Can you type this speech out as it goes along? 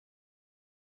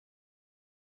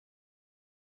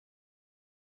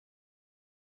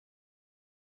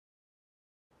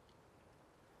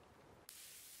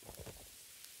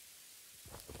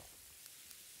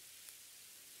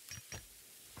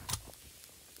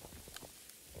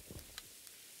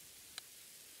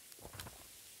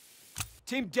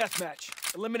Team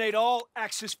deathmatch. Eliminate all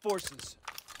Axis forces.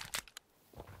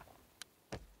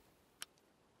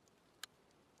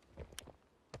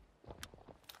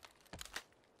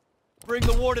 Bring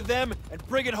the war to them and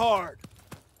bring it hard.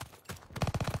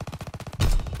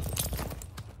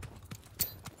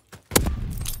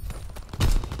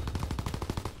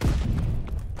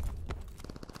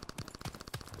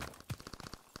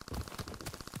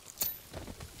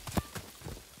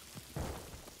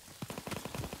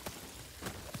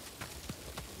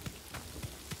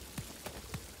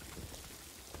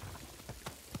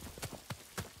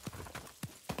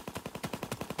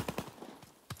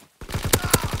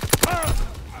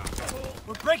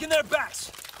 We're breaking their backs!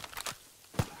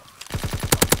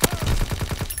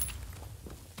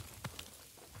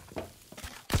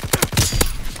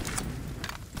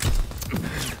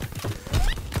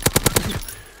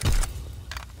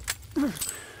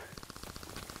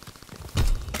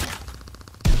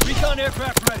 Recon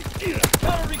aircraft ready.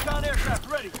 Counter-recon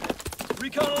aircraft ready.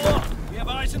 Recon aloft. We have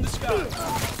eyes in the sky.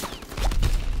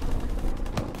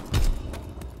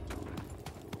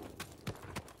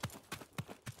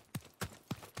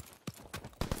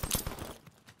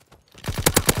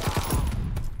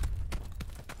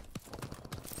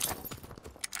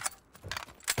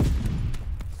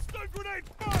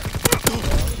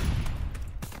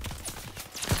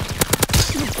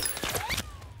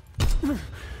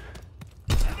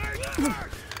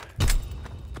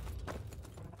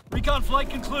 Recon flight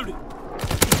concluded.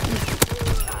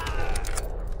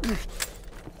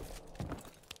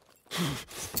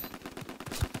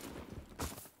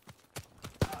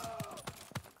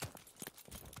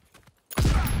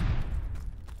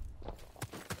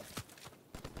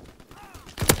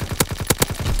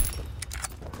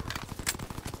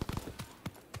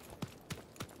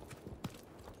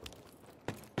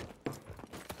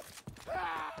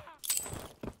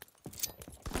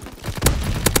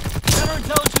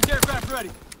 Counterintelligence aircraft ready.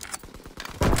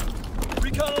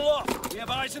 Recon aloft. We have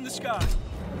eyes in the sky.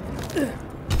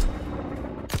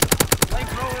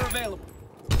 Flamethrower available.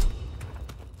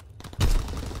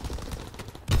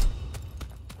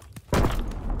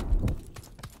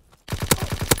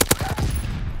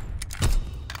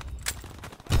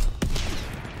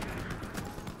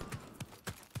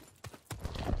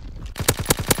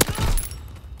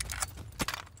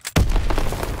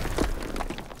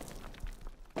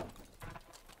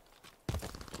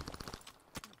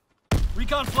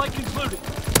 Recon flight concluded.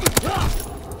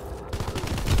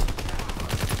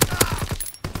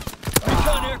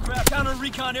 Recon aircraft,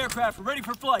 counter-recon aircraft ready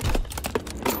for flight.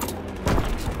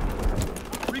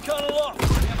 Recon aloft.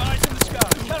 We have eyes in the sky.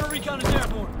 Counter-recon is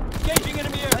airborne. Engaging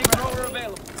enemy aircraft. Flamethrower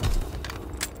available.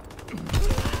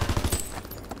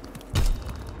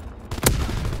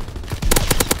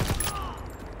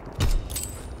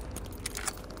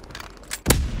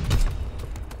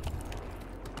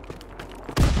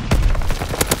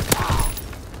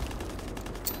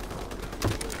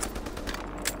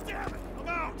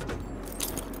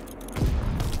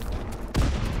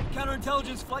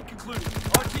 Counterintelligence flight concluded.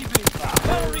 RTB.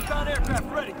 Counter-recon aircraft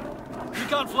ready.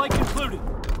 Recon flight concluded.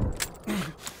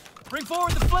 Bring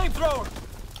forward the flamethrower.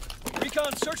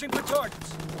 Recon searching for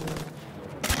targets.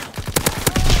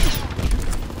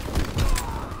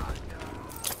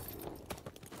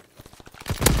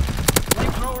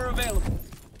 Flamethrower available.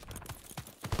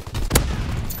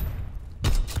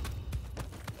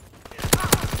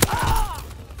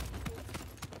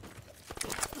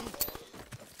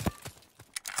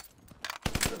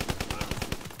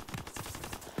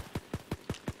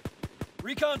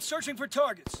 Recon searching for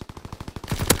targets.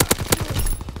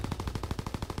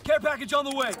 Care package on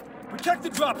the way. Protect the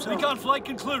drop zone. Recon flight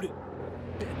concluded.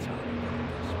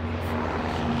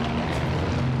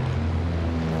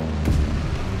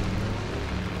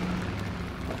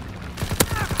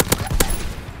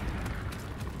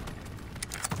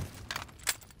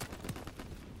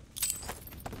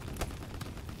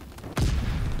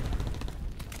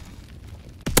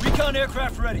 Recon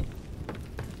aircraft ready.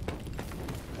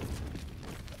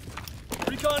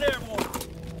 Recon airborne.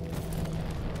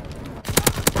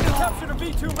 Captured a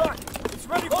B-2 rocket. It's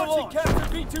ready for launch.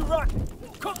 Captured B-2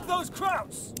 rocket. Cook those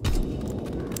krauts.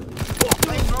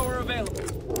 Flamethrower available.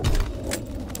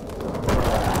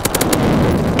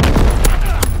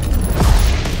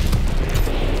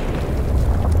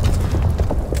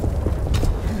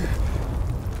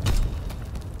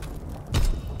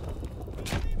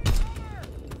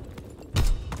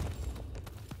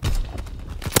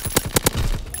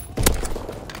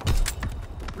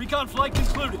 Recon flight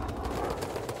concluded.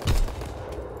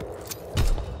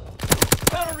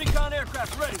 Counter-recon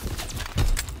aircraft ready.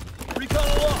 Recon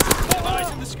aloft. Have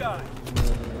eyes in the sky.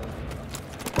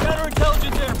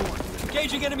 Counterintelligence airborne.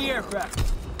 Engaging enemy aircraft.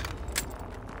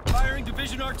 Firing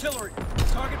division artillery.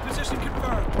 Target position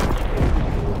confirmed.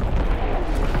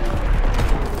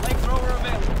 Flamethrower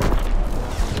available.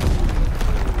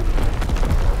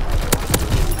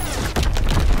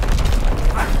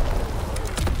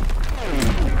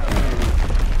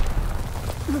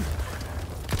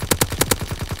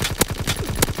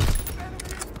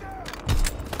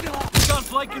 Recon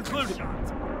flight concluded.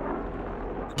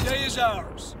 The day is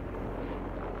ours.